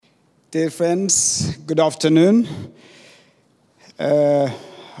Dear friends, good afternoon.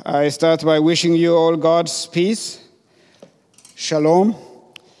 I start by wishing you all God's peace, shalom.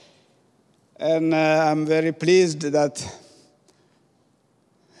 And I'm very pleased that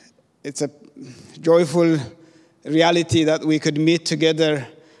it's a joyful reality that we could meet together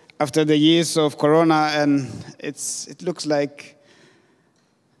after the years of Corona, and it looks like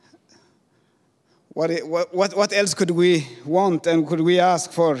what else could we want and could we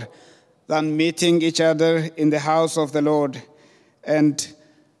ask for than meeting each other in the house of the Lord. And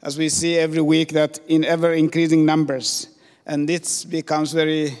as we see every week, that in ever-increasing numbers. And it becomes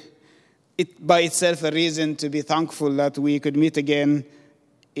by itself a reason to be thankful that we could meet again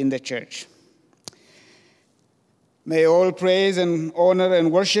in the church. May all praise and honor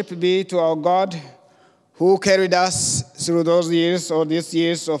and worship be to our God, who carried us through these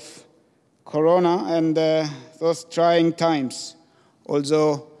years of Corona and those trying times,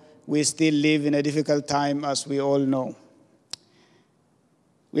 although we still live in a difficult time, as we all know.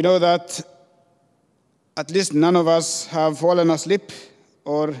 We know that at least none of us have fallen asleep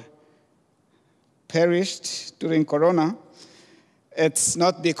or perished during Corona. It's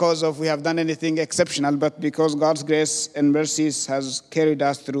not because we have done anything exceptional, but because God's grace and mercies has carried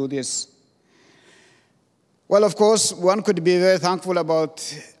us through this. Well, of course, one could be very thankful about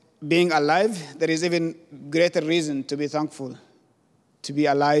being alive. There is even greater reason to be thankful, to be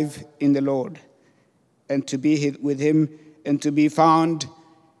alive in the Lord and to be with Him and to be found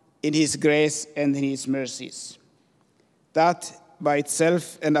in His grace and in His mercies. That by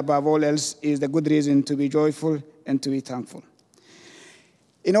itself and above all else is the good reason to be joyful and to be thankful.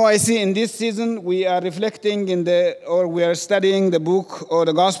 I see in this season we are we are studying the book or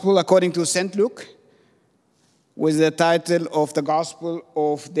the gospel according to St. Luke, with the title of the Gospel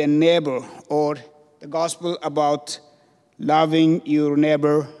of the Neighbor, or the Gospel about loving your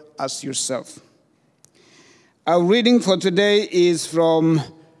neighbor as yourself. Our reading for today is from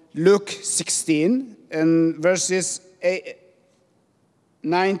Luke 16 and verses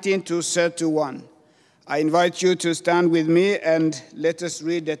 19 to 31. I invite you to stand with me and let us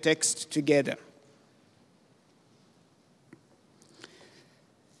read the text together.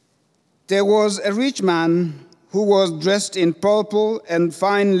 There was a rich man who was dressed in purple and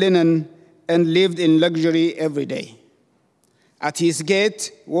fine linen and lived in luxury every day. At his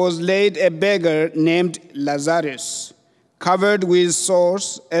gate was laid a beggar named Lazarus, covered with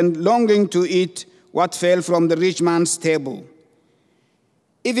sores and longing to eat what fell from the rich man's table.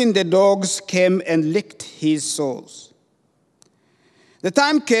 Even the dogs came and licked his sores. The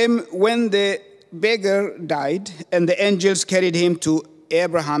time came when the beggar died, and the angels carried him to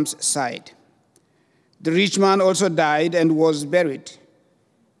Abraham's side. The rich man also died and was buried.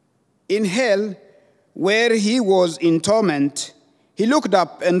 In hell, where he was in torment, he looked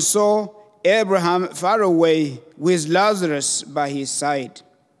up and saw Abraham far away with Lazarus by his side.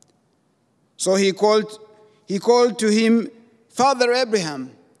 So he called to him, "Father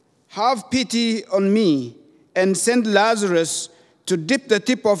Abraham, have pity on me and send Lazarus to dip the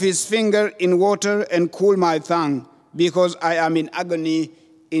tip of his finger in water and cool my tongue, because I am in agony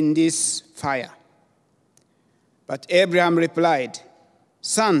in this fire." But Abraham replied,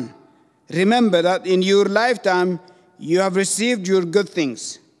 "Son, remember that in your lifetime you have received your good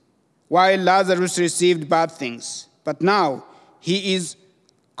things, while Lazarus received bad things. But now he is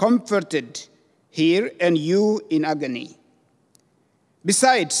comforted here and you in agony.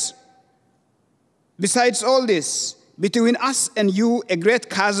 Besides all this, between us and you a great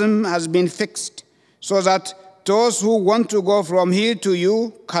chasm has been fixed, so that those who want to go from here to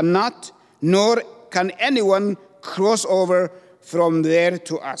you cannot, nor can anyone cross over from there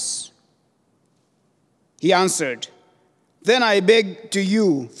to us." He answered, "Then I beg to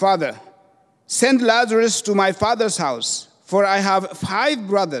you, Father, send Lazarus to my father's house, for I have 5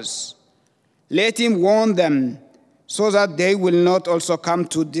 brothers. Let him warn them, so that they will not also come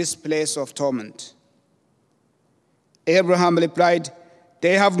to this place of torment." Abraham replied,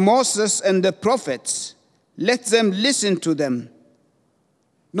 "They have Moses and the prophets. Let them listen to them."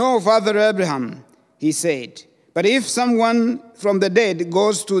 "No, Father Abraham," he said, "but if someone from the dead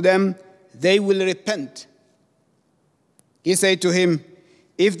goes to them, they will repent." He said to him,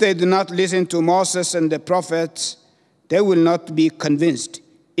 "If they do not listen to Moses and the prophets, they will not be convinced,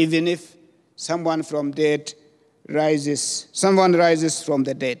 even if someone rises from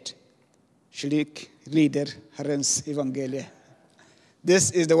the dead." Slik lyder Herrens evangelie.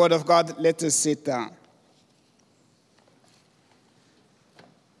 This is the word of God. Let us sit down.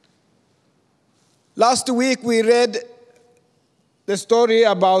 Last week we read the story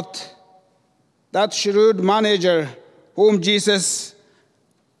about that shrewd manager whom Jesus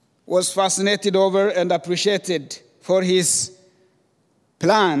was fascinated over and appreciated for his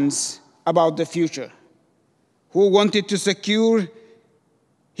plans about the future, who wanted to secure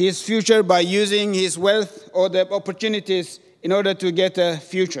his future by using his wealth or the opportunities in order to get a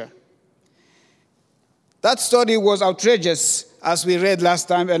future. That story was outrageous, as we read last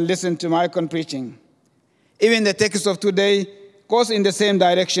time and listened to Michael preaching. Even the text of today goes in the same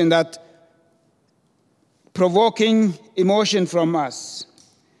direction, that provoking emotion from us.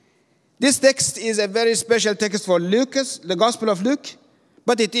 This text is a very special text for Luke, the Gospel of Luke,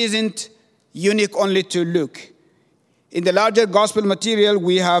 but it isn't unique only to Luke. In the larger gospel material,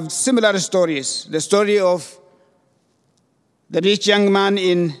 we have similar stories. The story of the rich young man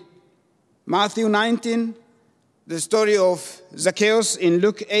in Matthew 19, the story of Zacchaeus in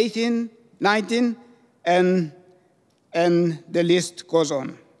Luke 18, 19, and the list goes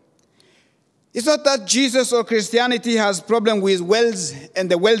on. It's not that Jesus or Christianity has problem with wealth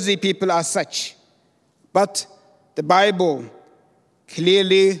and the wealthy people as such, but the Bible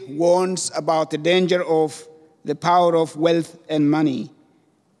clearly warns about the danger of the power of wealth and money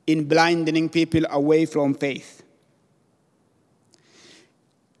in blinding people away from faith.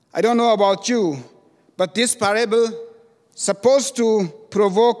 I don't know about you, but this parable is supposed to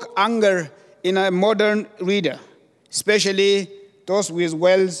provoke anger in a modern reader, especially those with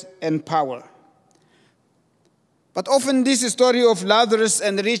wealth and power. But often this story of Lazarus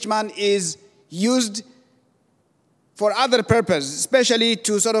and the rich man is used for other purposes, especially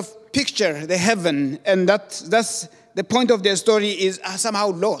to sort of picture the heaven, and that's the point of the story is somehow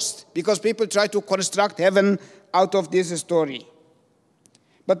lost because people try to construct heaven out of this story.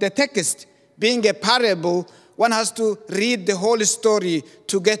 But the text, being a parable, one has to read the whole story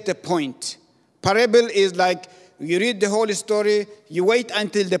to get the point. Parable is like you read the whole story, you wait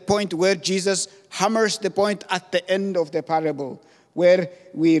until the point where Jesus hammers the point at the end of the parable, where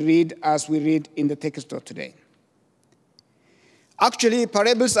we read as we read in the text of today. Actually,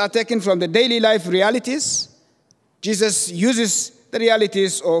 parables are taken from the daily life realities. Jesus uses the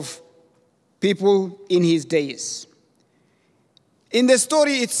realities of people in his days. In the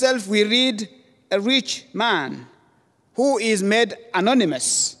story itself, we read a rich man who is made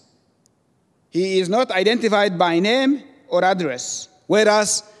anonymous. He is not identified by name or address,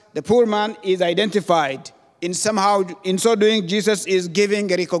 whereas the poor man is identified. In so doing, Jesus is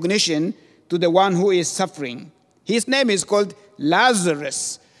giving a recognition to the one who is suffering. His name is called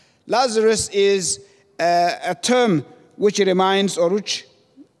Lazarus. Lazarus is a term which reminds or which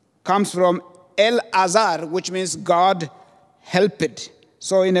comes from El Azar, which means God helped.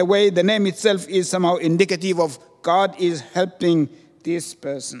 So in a way, the name itself is somehow indicative of God is helping this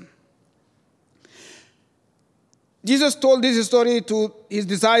person. Jesus told this story to his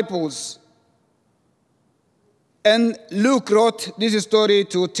disciples, and Luke wrote this story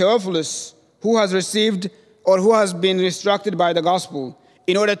to Theophilus, who has received or who has been instructed by the gospel,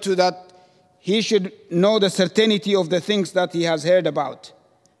 in order to that he should know the certainty of the things that he has heard about.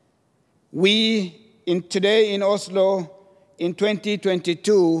 We, today in Oslo, in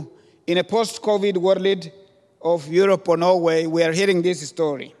 2022, in a post-COVID world of Europe or Norway, we are hearing this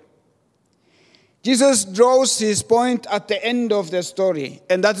story. Jesus draws his point at the end of the story,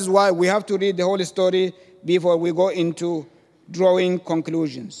 and that is why we have to read the whole story before we go into drawing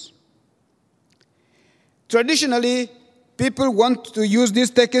conclusions. Traditionally, people want to use this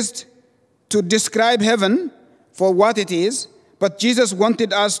text to describe heaven for what it is, but Jesus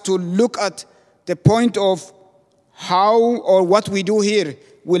wanted us to look at the point of how or what we do here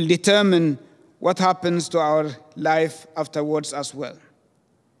will determine what happens to our life afterwards as well.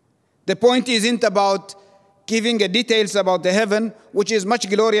 The point isn't about giving the details about the heaven, which is much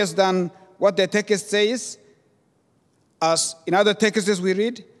glorious than what the text says, as in other texts we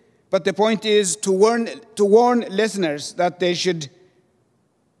read. But the point is to warn listeners that they should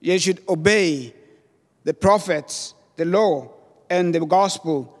obey the prophets, the law, and the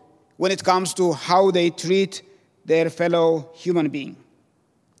gospel when it comes to how they treat their fellow human being.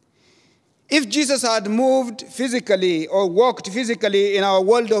 If Jesus had moved physically or walked physically in our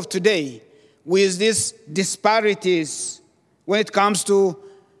world of today with these disparities when it comes to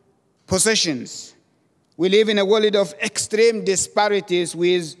possessions, we live in a world of extreme disparities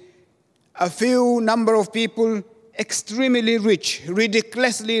with a few number of people extremely rich,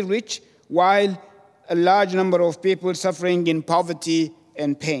 ridiculously rich, while a large number of people suffering in poverty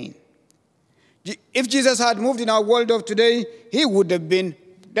and pain. If Jesus had moved in our world of today, he would have been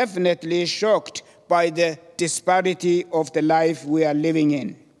definitely shocked by the disparity of the life we are living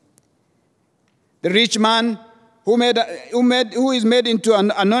in. The rich man who is made into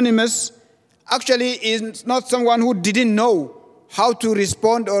an anonymous actually is not someone who didn't know how to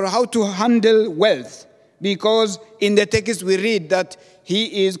respond or how to handle wealth. Because in the text we read that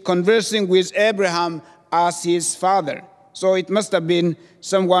he is conversing with Abraham as his father. So it must have been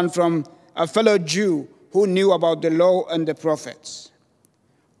someone from a fellow Jew who knew about the law and the prophets.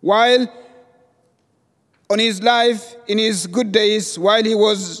 While on his life, in his good days, while he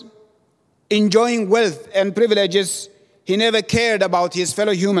was enjoying wealth and privileges, he never cared about his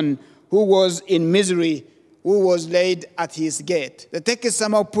fellow human who was in misery, who was laid at his gate. The text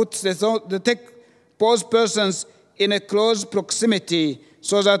somehow puts both persons in a close proximity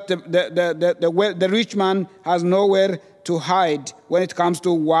so that the rich man has nowhere to hide when it comes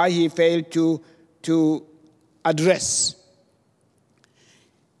to why he failed to address.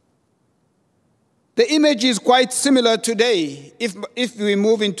 The image is quite similar today if we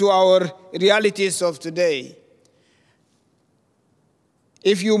move into our realities of today.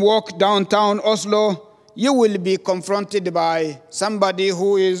 If you walk downtown Oslo, you will be confronted by somebody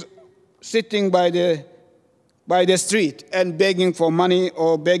who is sitting by the street and begging for money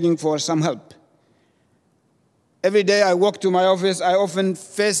or begging for some help. Every day I walk to my office, I often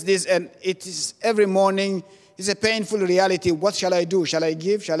face this, and it is every morning, it's a painful reality. What shall I do? Shall I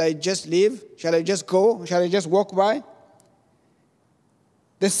give? Shall I just leave? Shall I just go? Shall I just walk by?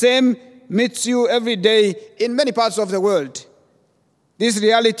 The same meets you every day in many parts of the world. This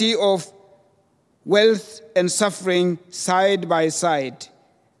reality of wealth and suffering side by side.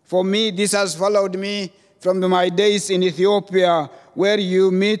 For me, this has followed me from my days in Ethiopia, where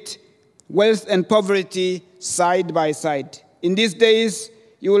you meet wealth and poverty side by side. In these days,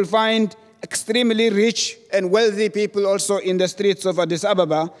 you will find extremely rich and wealthy people also in the streets of Addis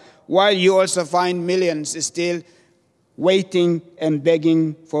Ababa, while you also find millions still waiting and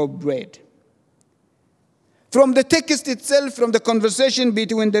begging for bread. From the text itself, from the conversation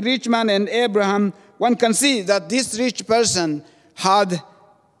between the rich man and Abraham, one can see that this rich person had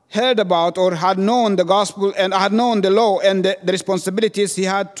heard about or had known the gospel and had known the law and the responsibilities he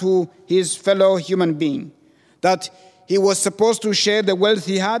had to his fellow human being. That he was supposed to share the wealth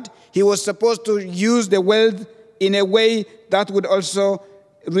he had. He was supposed to use the wealth in a way that would also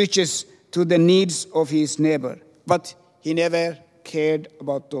reaches to the needs of his neighbor. But he never cared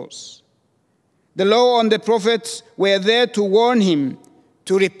about those. The law and the prophets were there to warn him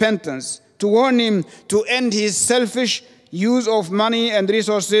to repentance, to warn him to end his selfish use of money and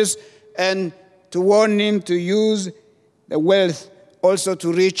resources, and to warn him to use the wealth also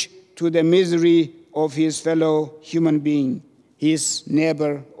to reach to the misery of his fellow human being, his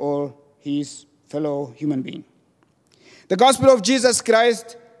neighbor or his fellow human being. The gospel of Jesus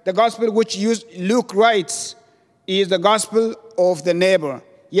Christ, the gospel which Luke writes, is the gospel of the neighbor.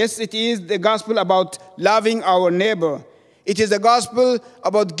 Yes, it is the gospel about loving our neighbor. It is the gospel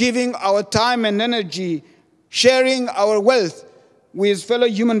about giving our time and energy, sharing our wealth with fellow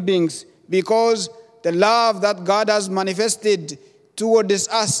human beings, because the love that God has manifested towards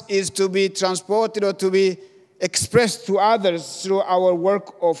us is to be transported or to be expressed to others through our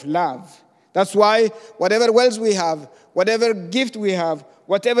work of love. That's why whatever wealth we have, whatever gift we have,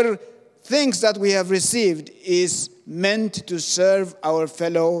 whatever things that we have received is meant to serve our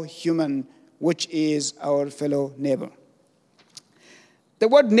fellow human, which is our fellow neighbor. The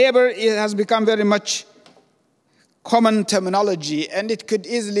word neighbor has become very much common terminology, and it could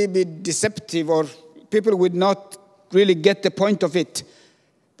easily be deceptive, or people would not really get the point of it.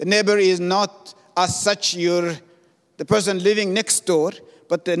 The neighbor is not as such the person living next door,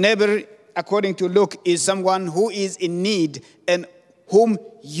 but the neighbor, according to Luke, is someone who is in need and whom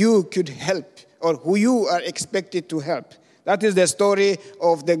you could help, or who you are expected to help. That is the story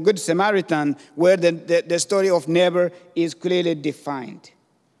of the Good Samaritan, where the story of neighbor is clearly defined.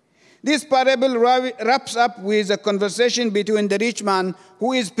 This parable wraps up with a conversation between the rich man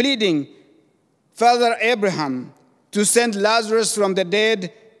who is pleading Father Abraham to send Lazarus from the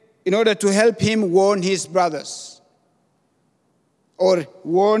dead in order to help him warn his brothers or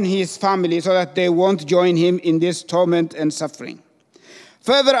warn his family so that they won't join him in this torment and suffering.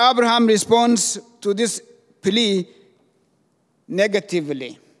 Further, Abraham responds to this plea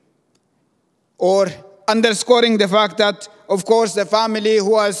negatively, or underscoring the fact that, of course, the family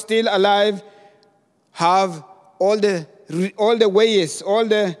who are still alive have all the ways, all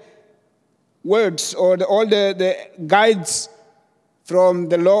the words, or all the guides from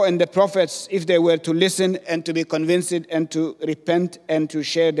the law and the prophets if they were to listen and to be convinced and to repent and to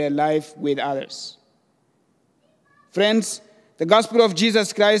share their life with others. Friends, the gospel of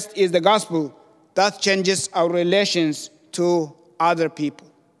Jesus Christ is the gospel that changes our relations to other people.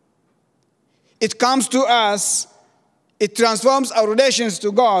 It comes to us, it transforms our relations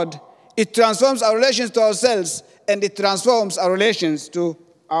to God, it transforms our relations to ourselves, and it transforms our relations to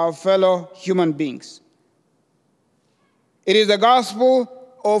our fellow human beings. It is the gospel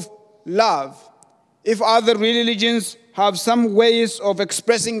of love. If other religions have some ways of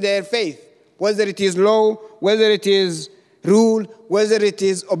expressing their faith, whether it is law, whether it is rule, whether it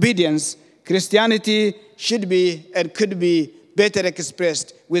is obedience, Christianity should be and could be better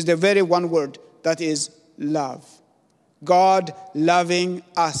expressed with the very one word, that is love. God loving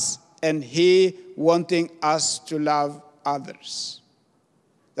us and He wanting us to love others.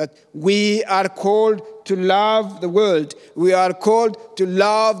 That we are called to love the world. We are called to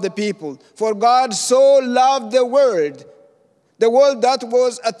love the people. For God so loved the world that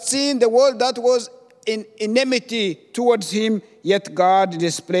was at sin, the world that was in enmity towards Him, yet God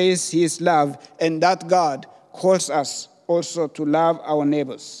displays His love, and that God calls us also to love our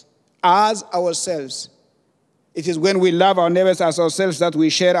neighbors as ourselves. It is when we love our neighbors as ourselves that we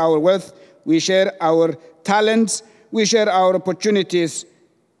share our wealth, we share our talents, we share our opportunities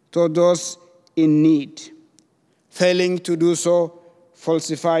to those in need. Failing to do so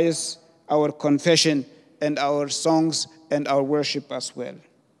falsifies our confession and our songs and our worship as well.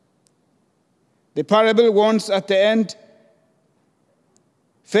 The parable warns at the end,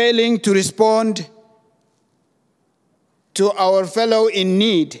 failing to respond to our fellow in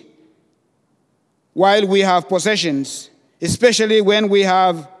need while we have possessions, especially when we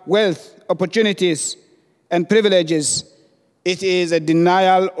have wealth, opportunities, and privileges. It is a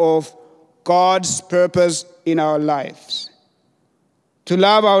denial of God's purpose in our lives. To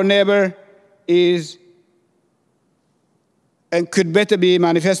love our neighbor is and could better be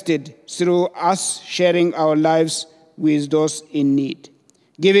manifested through us sharing our lives with those in need,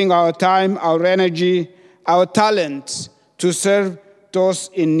 giving our time, our energy, our talents to serve those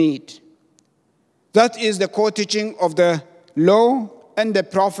in need. That is the core teaching of the law and the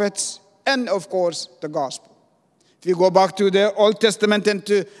prophets and, of course, the gospel. If you go back to the Old Testament and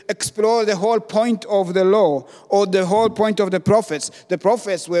to explore the whole point of the law or the whole point of the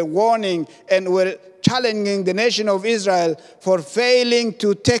prophets were warning and were challenging the nation of Israel for failing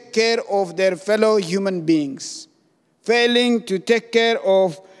to take care of their fellow human beings, failing to take care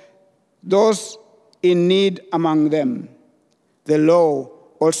of those in need among them. The law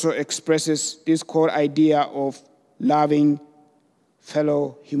also expresses this core idea of loving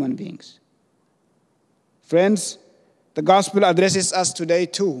fellow human beings. Friends, the gospel addresses us today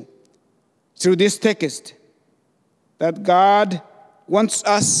too, through this text, that God wants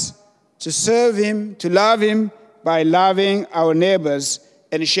us to serve Him, to love Him by loving our neighbors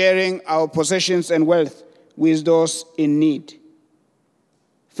and sharing our possessions and wealth with those in need.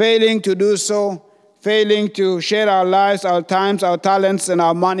 Failing to do so, failing to share our lives, our times, our talents, and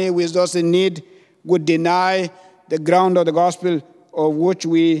our money with those in need would deny the ground of the gospel of which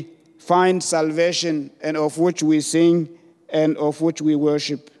we find salvation and of which we sing and of which we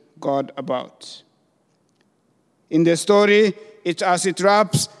worship God about. In the story, as it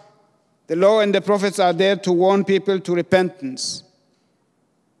wraps, the law and the prophets are there to warn people to repentance.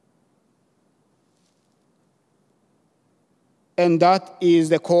 And that is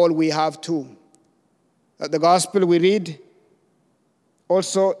the call we have too. That the gospel we read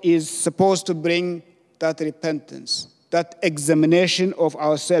also is supposed to bring that repentance, that examination of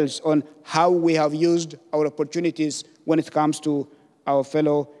ourselves on how we have used our opportunities when it comes to our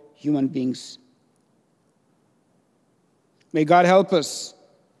fellow human beings. May God help us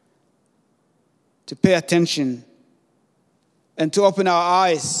to pay attention and to open our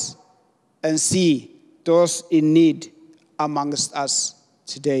eyes and see those in need amongst us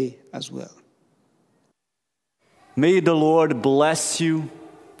today as well. May the Lord bless you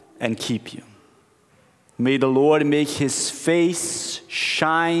and keep you. May the Lord make His face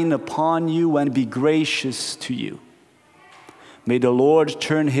shine upon you and be gracious to you. May the Lord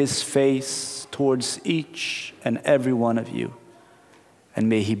turn His face towards each and every one of you, and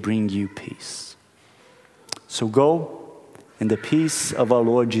may He bring you peace. So go in the peace of our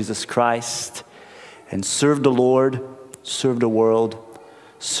Lord Jesus Christ and serve the Lord, serve the world,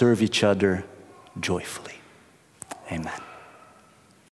 serve each other joyfully. Amen.